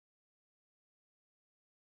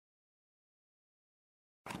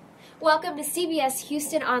Welcome to CBS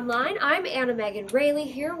Houston Online. I'm Anna Megan Raley,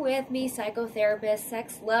 here with me, psychotherapist,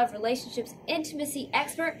 sex, love, relationships, intimacy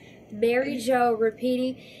expert, Mary Jo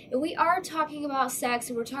Rapini. And we are talking about sex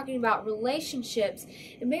and we're talking about relationships.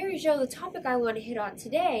 And Mary Jo, the topic I want to hit on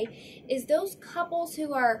today is those couples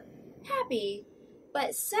who are happy,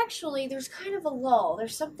 but sexually there's kind of a lull.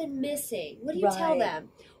 There's something missing. What do you tell them?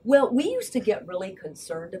 Well, we used to get really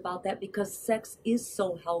concerned about that because sex is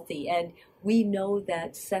so healthy, and we know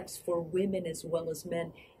that sex for women as well as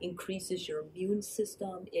men increases your immune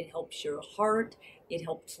system, it helps your heart, it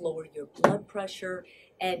helps lower your blood pressure,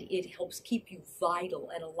 and it helps keep you vital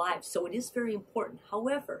and alive. So it is very important.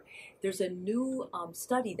 However, there's a new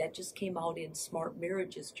study that just came out in Smart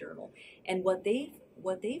Marriages Journal, and what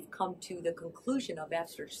they've come to the conclusion of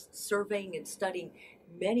after surveying and studying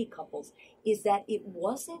many couples is that it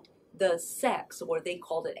wasn't the sex, or they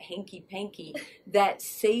called it hanky-panky, that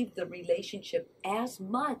saved the relationship as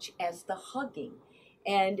much as the hugging.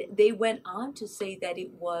 And they went on to say that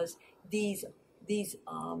it was these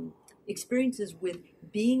experiences with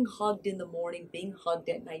being hugged in the morning, being hugged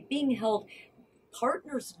at night, being held.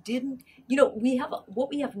 Partners didn't, what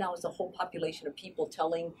we have now is a whole population of people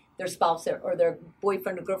telling their spouse or their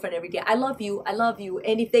boyfriend or girlfriend every day, I love you, I love you.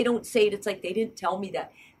 And if they don't say it, it's like they didn't tell me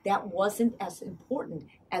that. That wasn't as important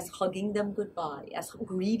as hugging them goodbye, as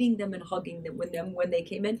greeting them and hugging them when they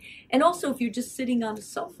came in. And also if you're just sitting on a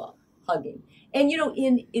sofa, hugging. And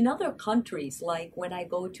in other countries, like when I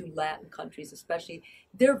go to Latin countries especially,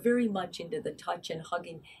 they're very much into the touch and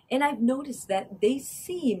hugging. And I've noticed that they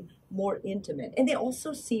seem more intimate and they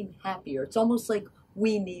also seem happier. It's almost like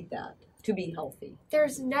we need that to be healthy.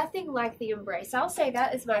 There's nothing like the embrace. I'll say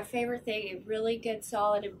that is my favorite thing, a really good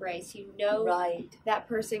solid embrace. You know that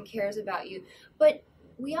person cares about you. But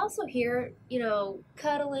we also hear,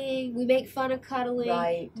 cuddling. We make fun of cuddling.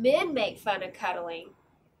 Right. Men make fun of cuddling.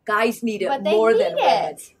 Guys need it more than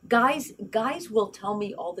women. Guys will tell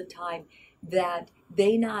me all the time that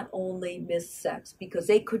they not only miss sex because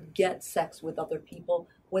they could get sex with other people,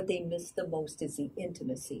 what they miss the most is the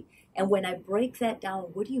intimacy. And when I break that down,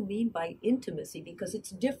 what do you mean by intimacy? Because it's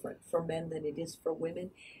different for men than it is for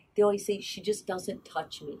women. They always say, she just doesn't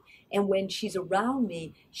touch me. And when she's around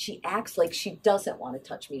me, she acts like she doesn't want to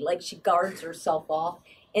touch me, like she guards herself off.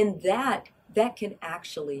 And that can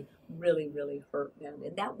actually really, really hurt men.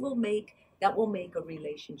 And that will make a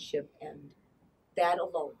relationship end. That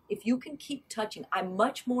alone. If you can keep touching, I'm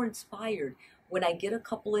much more inspired when I get a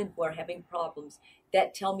couple in who are having problems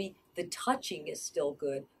that tell me the touching is still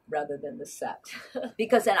good rather than the sex.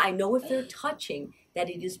 Because then I know if they're touching that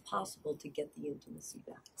it is possible to get the intimacy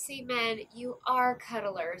back. See, men, you are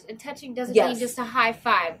cuddlers, and touching doesn't mean just a high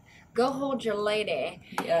five. Go hold your lady.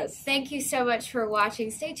 Yes. Thank you so much for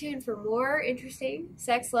watching. Stay tuned for more interesting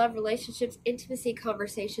sex, love, relationships, intimacy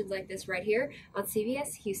conversations like this right here on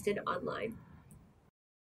CBS Houston Online.